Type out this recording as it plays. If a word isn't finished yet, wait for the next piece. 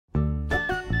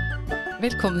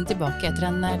Velkommen tilbake etter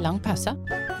en lang pause.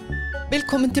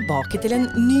 Velkommen tilbake til en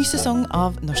ny sesong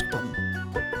av Norskprøven.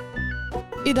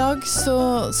 I dag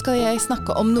så skal jeg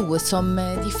snakke om noe som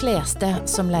de fleste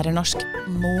som lærer norsk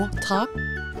må ta.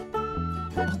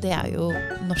 Og det er jo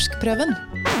norskprøven.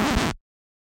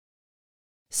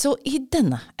 Så i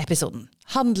denne episoden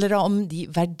handler det om de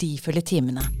verdifulle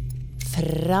timene.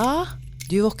 Fra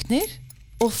du våkner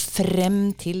og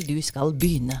frem til du skal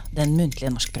begynne den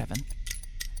muntlige norskprøven.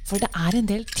 For det er en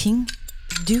del ting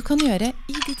du kan gjøre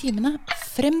i de timene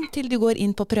frem til du går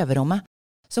inn på prøverommet,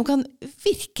 som kan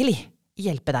virkelig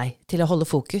hjelpe deg til å holde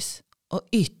fokus og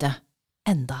yte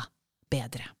enda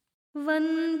bedre.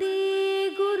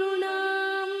 Vande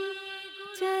gurunam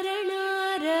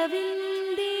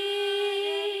charanarvinde.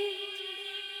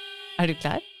 Er du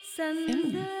klar?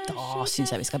 Da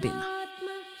synes jeg vi skal begynne.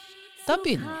 Da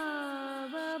begynner vi.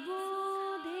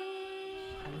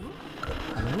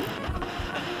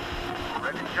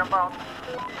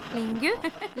 Lingu?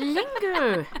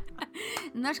 Lingu!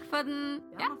 Norskprøven.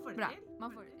 Ja, bra.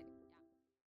 Man får det til.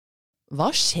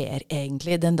 Hva skjer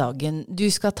egentlig den dagen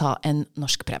du skal ta en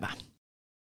norskprøve?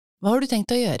 Hva har du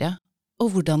tenkt å gjøre, og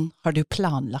hvordan har du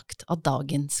planlagt at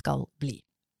dagen skal bli?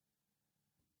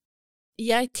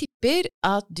 Jeg tipper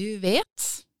at du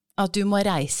vet at du må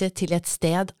reise til et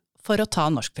sted for å ta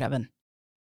norskprøven.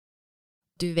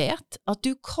 Du vet at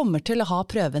du kommer til å ha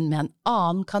prøven med en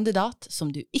annen kandidat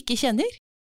som du ikke kjenner,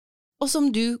 og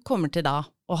som du kommer til da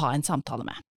å ha en samtale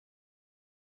med.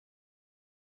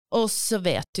 Og så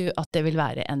vet du at det vil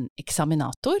være en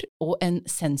eksaminator og en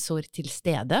sensor til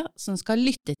stede som skal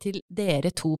lytte til dere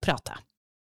to prate.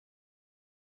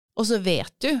 Og så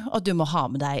vet du at du må ha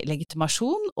med deg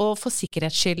legitimasjon og for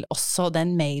sikkerhets skyld også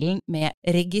den mailen med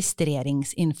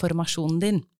registreringsinformasjonen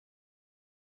din.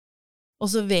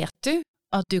 Og så vet du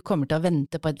at du kommer til å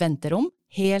vente på et venterom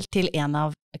helt til en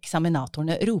av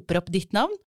eksaminatorene roper opp ditt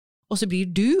navn, og så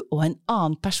blir du og en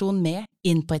annen person med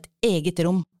inn på et eget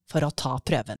rom for å ta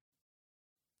prøven.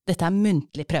 Dette er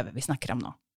muntlig prøve vi snakker om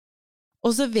nå.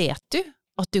 Og så vet du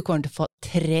at du kommer til å få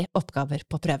 3 oppgaver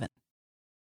på prøven.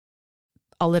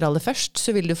 Aller først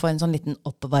så vil du få en sånn liten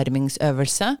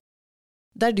oppvarmingsøvelse,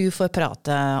 der du får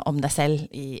prate om deg selv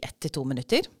i 1 til 2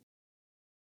 minutter.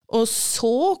 Og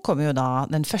så kommer jo da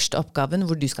den første oppgaven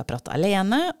hvor du skal prate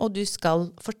alene, og du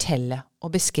skal fortelle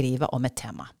og beskrive om et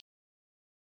tema.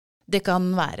 Det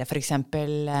kan være for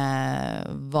eksempel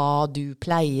hva du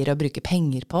pleier å bruke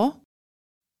penger på.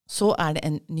 Så er det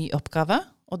en ny oppgave,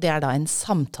 og det er da en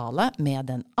samtale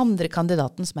med den andre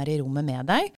kandidaten som er i rommet med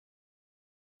deg,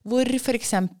 hvor for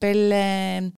eksempel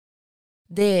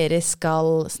dere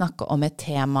skal snakke om et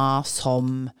tema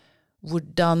som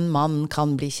hvordan man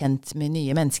kan bli kjent med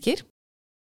nye mennesker.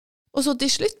 Og så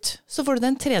til slutt så får du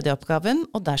den 3. oppgaven,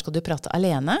 og der skal du prate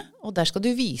alene, og der skal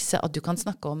du vise at du kan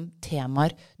snakke om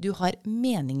temaer du har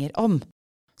meninger om.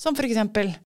 Som for eksempel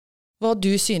hva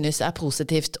du synes er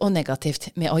positivt og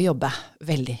negativt med å jobbe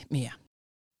veldig mye.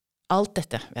 Alt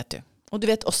dette vet du. Og du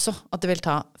vet også at det vil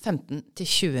ta 15 til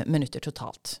 20 minutter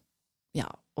totalt.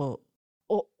 Ja, og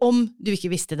om du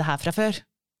ikke visste det her fra før,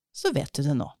 så vet du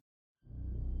det nå.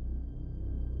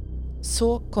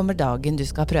 Så kommer dagen du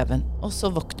skal ha prøven, og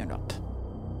så våkner du opp.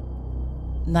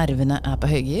 Nervene er på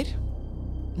høygir.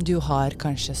 Du har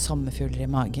kanskje sommerfugler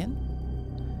i magen.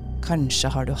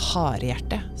 Kanskje har du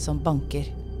harehjerte som banker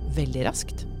veldig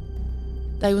raskt.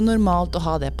 Det er jo normalt å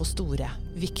ha det på store,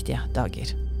 viktige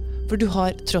dager. For du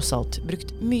har tross alt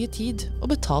brukt mye tid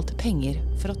og betalt penger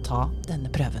for å ta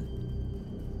denne prøven.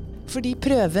 Fordi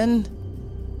prøven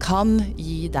kan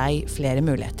gi deg flere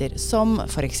muligheter, som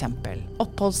for eksempel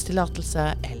oppholdstillatelse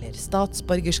eller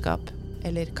statsborgerskap,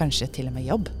 eller kanskje til og med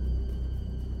jobb.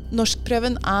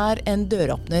 Norskprøven er en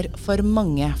døråpner for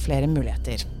mange flere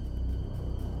muligheter.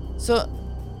 Så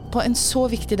på en så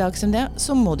viktig dag som det,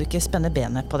 så må du ikke spenne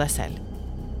benet på deg selv.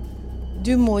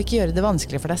 Du må ikke gjøre det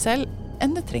vanskeligere for deg selv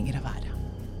enn det trenger å være.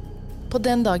 På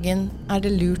den dagen er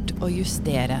det lurt å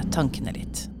justere tankene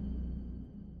litt.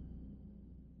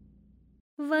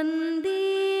 Vande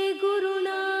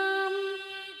gurunam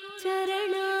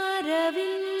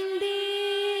charanarvinde.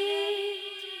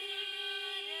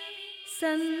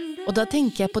 Og da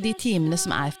tenker jeg på de timene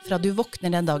som er fra du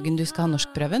våkner den dagen du skal ha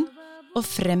norskprøven, og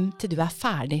frem til du er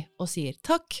ferdig og sier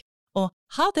takk og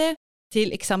ha det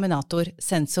til eksaminator,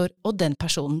 sensor og den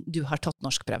personen du har tatt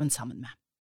norskprøven sammen med.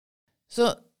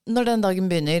 Så når den dagen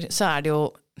begynner, så er det jo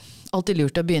alltid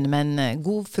lurt å begynne med en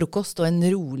god frokost og en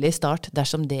rolig start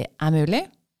dersom det er mulig.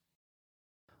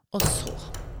 Og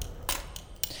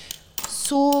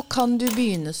så kan du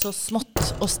begynne så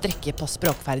smått å strekke på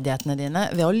språkferdighetene dine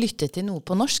ved å lytte til noe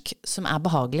på norsk som er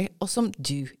behagelig og som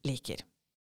du liker.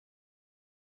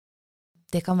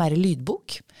 Det kan være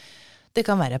lydbok, det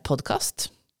kan være podcast,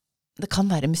 det kan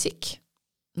være musikk,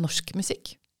 norsk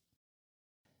musikk.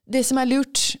 Det som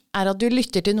lurt at du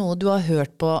lytter til noe du har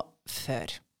hørt på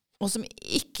før, og som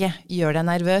ikke gjør deg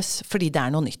nervøs fordi det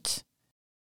noe nytt.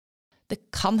 Det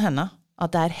kan hende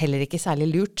at det heller ikke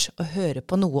særlig lurt å høre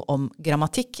på noe om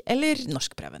grammatikk eller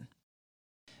norskprøven.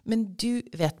 Men du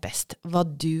vet best hva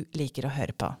du liker å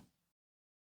høre på.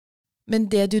 Men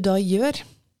det du da gjør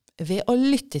ved å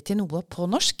lytte til noe på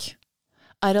norsk,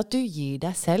 at du gir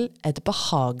deg selv et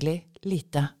behagelig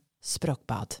lite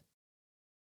språkbad.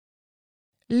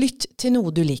 Lytt til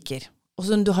noe du liker, og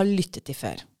som du har lyttet til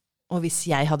før. Og hvis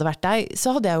jeg hadde vært deg,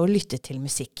 så hadde jeg jo lyttet til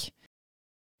musikk.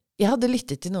 Jeg hadde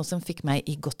lyttet til noe som fikk meg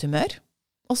i godt humør,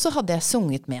 og så hadde jeg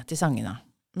sunget med til sangene.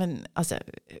 Men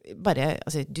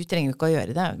du trenger jo ikke å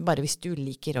gjøre det, bare hvis du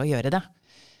liker å gjøre det.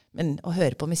 Men å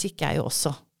høre på musikk jo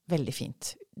også veldig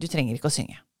fint. Du trenger ikke å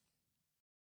synge.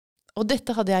 Og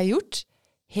dette hadde jeg gjort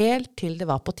helt til det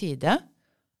var på tide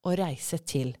å reise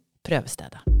til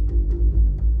prøvestedet.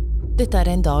 Dette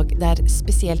en dag det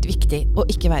spesielt viktig å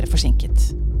ikke være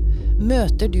forsinket.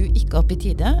 Møter du ikke opp i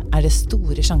tide, det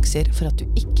store sjanser for at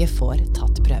du ikke får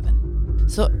tatt prøven.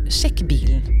 Så sjekk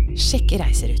bilen, sjekk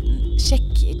reiseruten,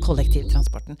 sjekk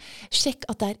kollektivtransporten, sjekk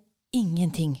at det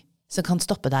ingenting som kan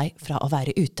stoppe deg fra å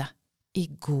være ute i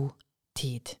god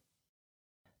tid.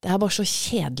 Det bare så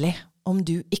kjedelig om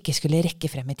du ikke skulle rekke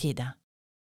frem i tide.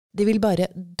 Det vil bare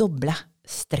doble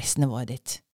stressnivået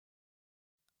ditt.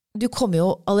 Du kommer jo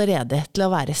allerede til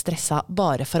å være stresset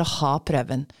bare for å ha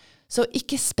prøven, så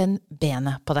ikke spenn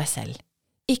benet på deg selv.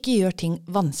 Ikke gjør ting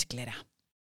vanskeligere.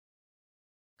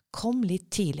 Kom litt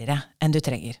tidligere enn du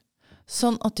trenger,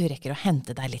 sånn at du rekker å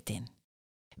hente deg litt inn.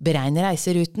 Beregn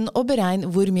reiseruten og beregn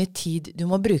hvor mye tid du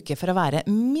må bruke for å være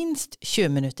minst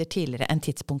 20 minutter tidligere enn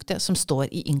tidspunktet som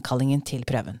står i innkallingen til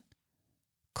prøven.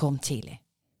 Kom tidlig,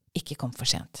 ikke kom for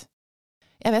sent.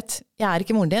 Jeg vet, jeg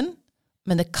ikke moren din,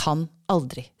 men det kan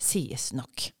aldri sies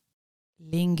nok.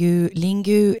 Lingu,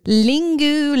 lingu,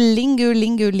 lingu, lingu,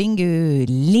 lingu, lingu,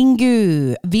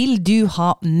 lingu. Vil du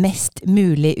ha mest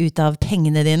mulig ut av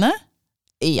pengene dine?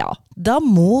 Ja, da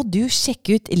må du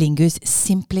sjekke ut Lingus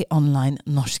Simply Online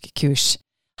norskkurs.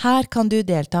 Her kan du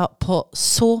delta på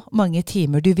så mange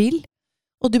timer du vil,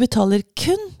 og du betaler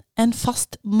kun en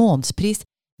fast månedspris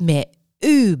med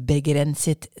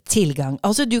ubegrenset tilgang.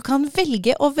 Altså, du kan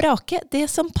velge å vrake det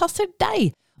som passer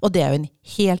deg. Og det jo en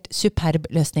helt superb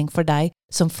løsning for deg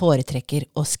som foretrekker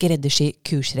å skreddersy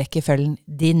kursrekkefølgen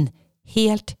din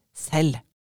helt selv.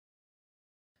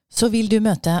 Så vil du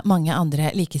møte mange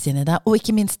andre likesinnede, og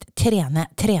ikke minst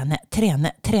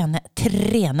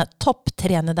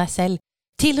topptrene deg selv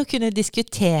til å kunne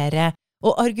diskutere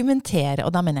og argumentere,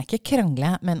 og da mener jeg ikke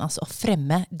krangle, men altså å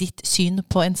fremme ditt syn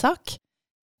på en sak.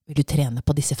 Vil du trene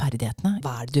på disse ferdighetene?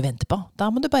 Hva det du venter på?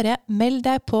 Da må du bare melde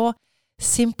deg på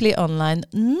Simply Online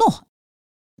nå!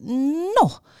 Nå!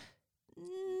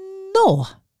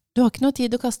 Du har ikke noe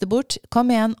tid å kaste bort.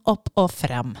 Kom igjen, opp og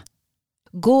frem.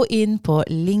 Gå inn på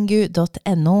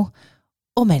lingu.no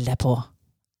og meld deg på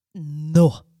nå!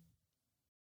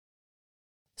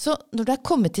 Så når du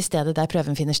kommet til stedet der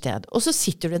prøven finner sted, og så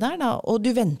sitter du der da, og du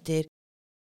venter,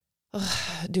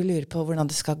 du lurer på hvordan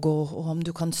det skal gå, og om du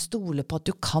kan stole på at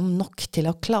du kan nok til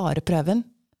å klare prøven,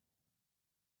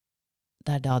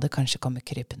 det da det kanskje kommer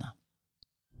krypende.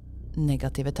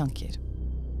 Negative tanker.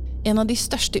 En av de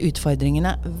største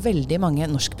utfordringene veldig mange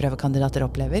norskprøvekandidater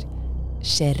opplever,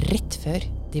 skjer rett før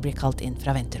de blir kalt inn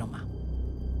fra venterommet.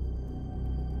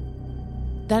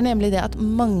 Det nemlig det at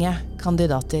mange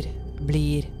kandidater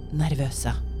blir nervøse.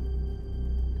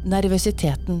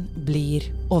 Nervøsiteten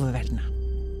blir overveldende.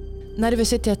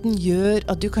 Nervøsiteten gjør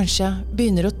at du kanskje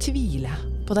begynner å tvile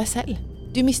på deg selv.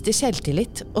 Du mister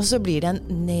selvtillit, og så blir det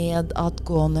en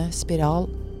nedadgående spiral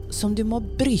som du må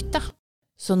bryte.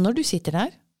 Så når du sitter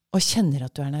der og kjenner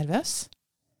at du nervøs,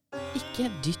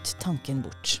 ikke dytt tanken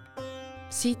bort.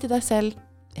 Si til deg selv,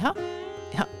 ja,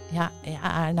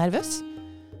 jeg nervøs,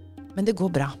 men det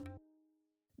går bra.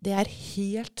 Det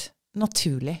helt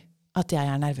naturlig at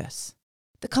jeg nervøs.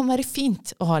 Det kan være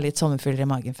fint å ha litt sommerfugler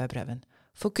i magen før prøven.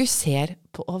 Fokuser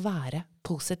på å være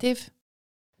positiv.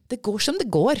 Det går som det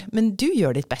går, men du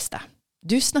gjør ditt beste.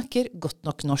 Du snakker godt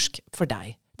nok norsk for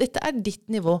deg. Dette ditt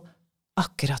nivå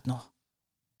akkurat nå.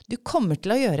 Du kommer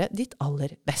til å gjøre ditt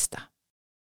aller beste.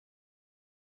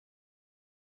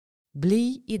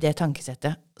 Bli i det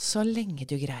tankesettet så lenge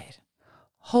du greier.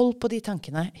 Hold på de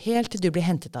tankene helt til du blir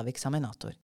hentet av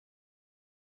eksaminator.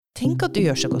 Tenk at du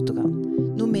gjør så godt du kan.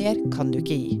 Noe mer kan du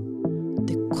ikke gi.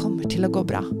 Det kommer til å gå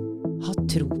bra. Ha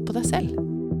tro på deg selv.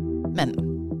 Men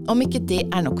om ikke det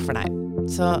nok for deg,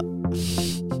 så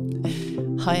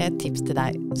har jeg et tips til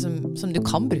deg som du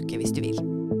kan bruke hvis du vil.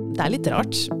 Det litt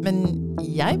rart, men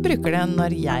jeg bruker det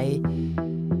når jeg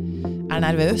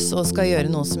nervøs og skal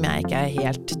gjøre noe som jeg ikke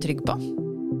helt trygg på.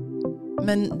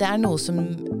 Men det noe som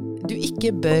du ikke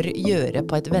bør gjøre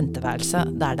på et venteværelse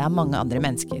der det mange andre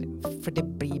mennesker, for det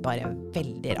blir bare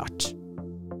veldig rart.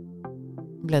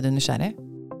 Ble du nysgjerrig?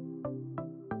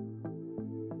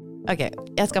 Ok,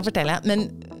 jeg skal fortelle, men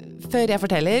før jeg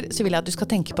forteller, så vil jeg at du skal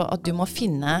tenke på at du må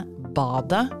finne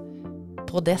badet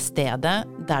på det stedet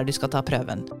der du skal ta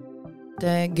prøven.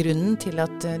 Grunnen til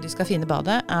at du skal finne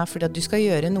badet fordi at du skal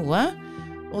gjøre noe,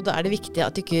 og da det viktig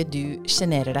at ikke du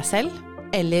generer deg selv,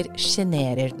 eller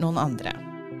generer noen andre.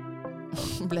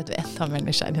 Ble du enda mer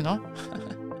nysgjerrig nå?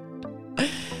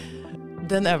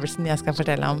 Den øvelsen jeg skal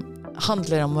fortelle om,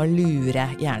 handler om å lure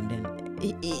hjernen din.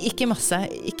 Ikke masse,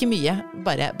 ikke mye,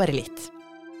 bare litt.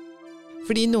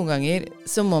 Fordi noen ganger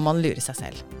så må man lure seg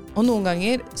selv. Og noen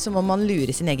ganger så må man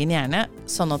lure sin egen hjerne,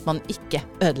 sånn at man ikke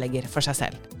ødelegger for seg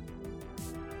selv.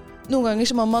 Noen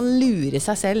ganger så må man lure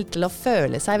seg selv til å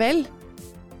føle seg vel,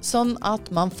 sånn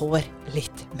at man får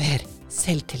litt mer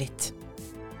selvtillit.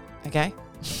 Ok?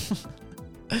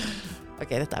 Ok,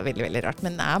 dette veldig, veldig rart,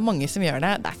 men det mange som gjør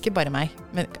det. Det ikke bare meg,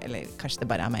 eller kanskje det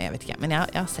bare meg, jeg vet ikke. Men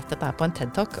jeg har sett dette her på en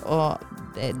TED-talk, og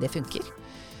det funker.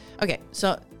 Ok,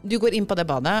 så du går inn på det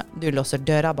badet, du låser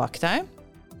døra bak deg,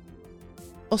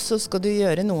 og så skal du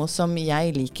gjøre noe som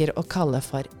jeg liker å kalle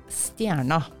for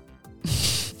stjerna.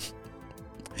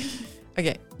 Ok,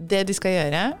 det du skal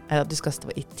gjøre at du skal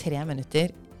stå i 3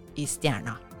 minutter i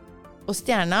stjerna. Og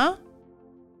stjerna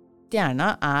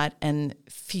en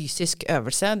fysisk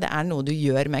øvelse. Det noe du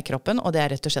gjør med kroppen, og det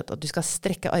rett og slett at du skal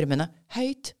strekke armene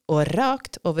høyt og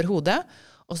rakt over hodet,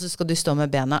 og så skal du stå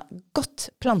med bena godt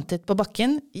plantet på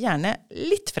bakken, gjerne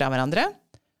litt fra hverandre,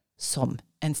 som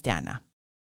en stjerne.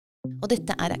 Og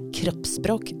dette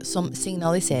kroppsspråk som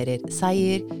signaliserer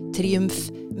seier, triumf,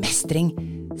 mestring,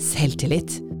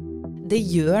 selvtillit. Det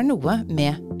gjør noe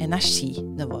med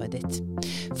energinivået ditt.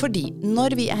 Fordi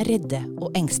når vi redde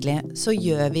og engstelige, så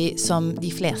gjør vi som de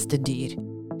fleste dyr.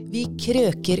 Vi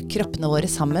krøker kroppene våre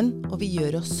sammen, og vi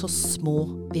gjør oss så små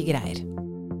vi greier.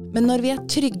 Men når vi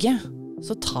trygge,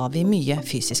 så tar vi mye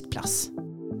fysisk plass.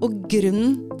 Og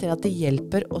grunnen til at det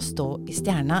hjelper å stå i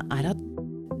stjerna at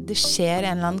det skjer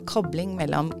en eller annen kobling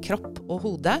mellom kropp og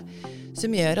hode,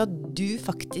 som gjør at du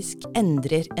faktisk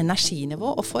endrer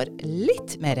energinivå og får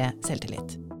litt mer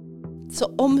selvtillit. Så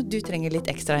om du trenger litt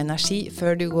ekstra energi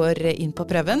før du går inn på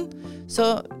prøven,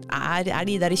 så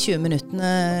de der 20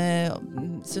 minuttene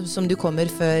som du kommer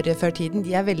før tiden,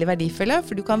 de veldig verdifulle,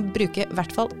 for du kan bruke I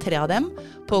hvert fall 3 av dem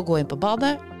på å gå inn på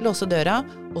badet, låse døra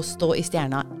og stå i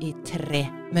stjerna I 3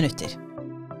 minutter.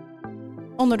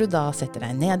 Og når du da setter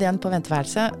deg ned igjen på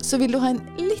venteværelset, så vil du ha en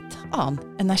litt annen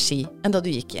energi enn da du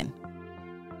gikk inn.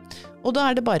 Og da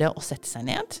det bare å sette seg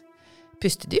ned,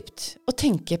 puste dypt og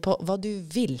tenke på hva du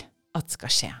vil at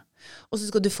skal skje. Og så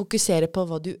skal du fokusere på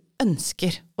hva du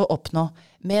ønsker å oppnå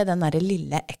med den der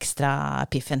lille ekstra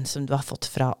piffen som du har fått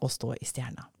fra å stå i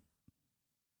stjerna.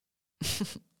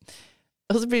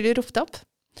 Og så blir du ropt opp.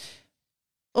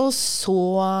 Og så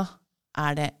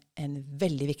det en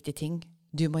veldig viktig ting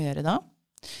du må gjøre da.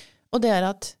 Og det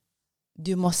at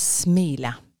du må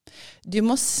smile. Du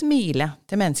må smile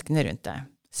til menneskene rundt deg.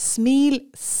 Smil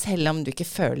selv om du ikke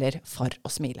føler for å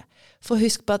smile. For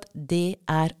husk på at det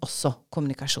også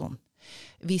kommunikasjon.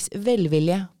 Vis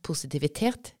velvilje,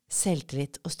 positivitet,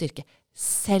 selvtillit og styrke,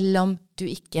 selv om du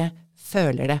ikke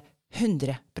føler det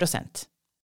 100%.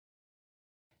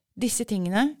 Disse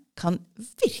tingene kan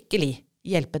virkelig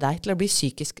hjelpe deg til å bli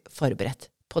psykisk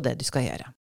forberedt på det du skal gjøre.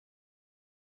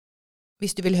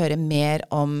 Hvis du vil høre mer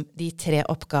om de 3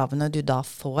 oppgavene du da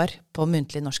får på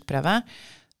muntlig norskprøve,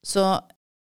 så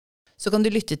kan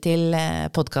du lytte til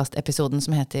podcastepisoden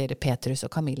som heter Petrus og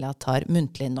Camilla tar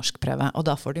muntlig norskprøve, og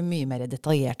da får du mye mer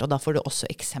detaljert, og da får du også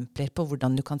eksempler på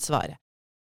hvordan du kan svare.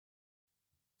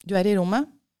 Du I rommet,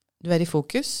 du I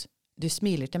fokus, du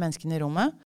smiler til menneskene I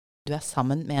rommet, du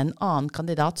sammen med en annen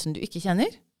kandidat som du ikke kjenner,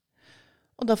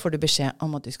 og da får du beskjed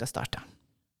om at du skal starte.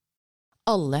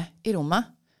 Alle I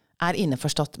rommet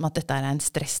innforstått med at dette en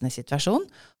stressende situasjon.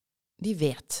 De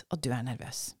vet at du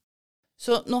nervøs.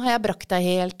 Så nå har jeg brakt deg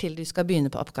helt til du skal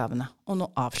begynne på oppgavene, og nå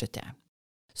avslutter jeg.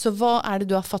 Så hva det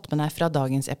du har fått med deg fra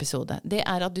dagens episode? Det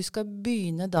at du skal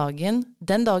begynne dagen,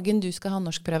 den dagen du skal ha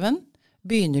norskprøven,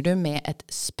 begynner du med et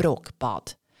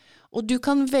språkbad. Og du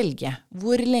kan velge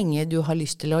hvor lenge du har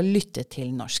lyst til å lytte til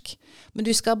norsk. Men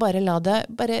du skal bare la det,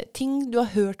 ting du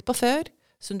har hørt på før,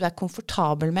 som du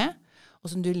komfortabel med, og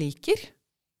som du liker,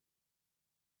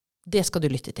 det skal du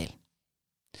lytte til.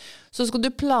 Så skal du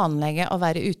planlegge å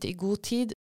være ute I god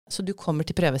tid, så du kommer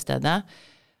til prøvestedet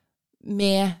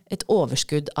med et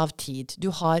overskudd av tid.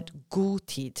 Du har god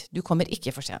tid. Du kommer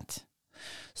ikke for sent.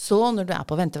 Så når du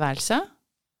på venteværelse,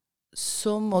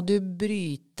 så må du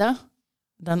bryte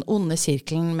den onde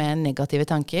sirkelen med negative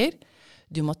tanker.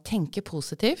 Du må tenke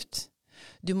positivt.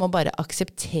 Du må bare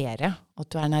akseptere at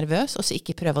du nervøs, og så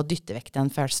ikke prøve å dytte vekk den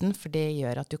følelsen, for det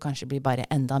gjør at du kanskje blir bare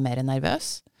enda mer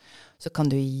nervøs. Så kan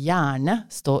du gjerne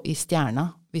stå i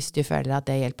stjerna hvis du føler at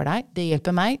det hjelper deg. Det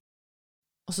hjelper meg.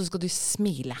 Og så skal du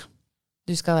smile.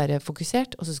 Du skal være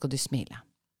fokusert, og så skal du smile.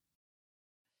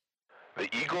 The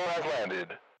eagle has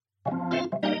landed.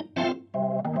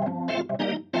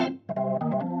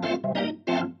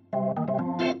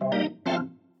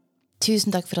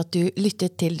 Tusen takk for at du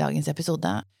lyttet til dagens episode,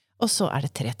 og så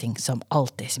det 3 ting som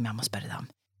alltid som jeg må spørre deg om.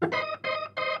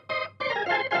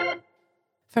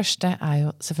 Første jo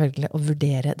selvfølgelig å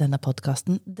vurdere denne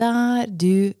podcasten der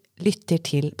du lytter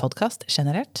til podcast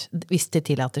generelt, hvis det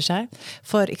tillater seg.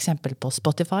 For eksempel på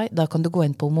Spotify, da kan du gå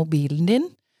inn på mobilen din,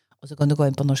 og så kan du gå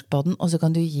inn på Norskpodden, og så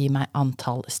kan du gi meg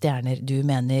antall stjerner du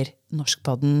mener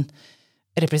Norskpodden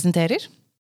representerer.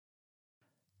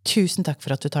 Tusen takk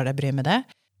for at du tar deg bryet med det.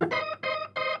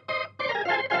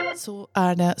 Så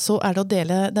det å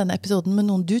dele denne episoden med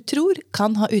noen du tror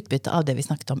kan ha utbytte av det vi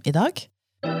snakket om i dag.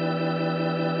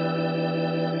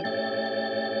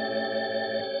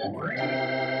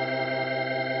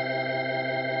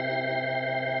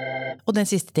 Og den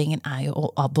siste tingen jo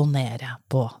å abonnere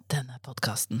på denne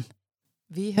podcasten.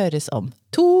 Vi høres om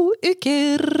 2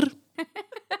 uker!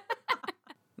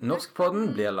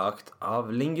 Norskpodden blir lagt av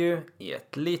Lingu i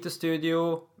et lite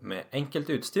studio med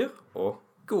enkelt utstyr og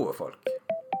gode folk.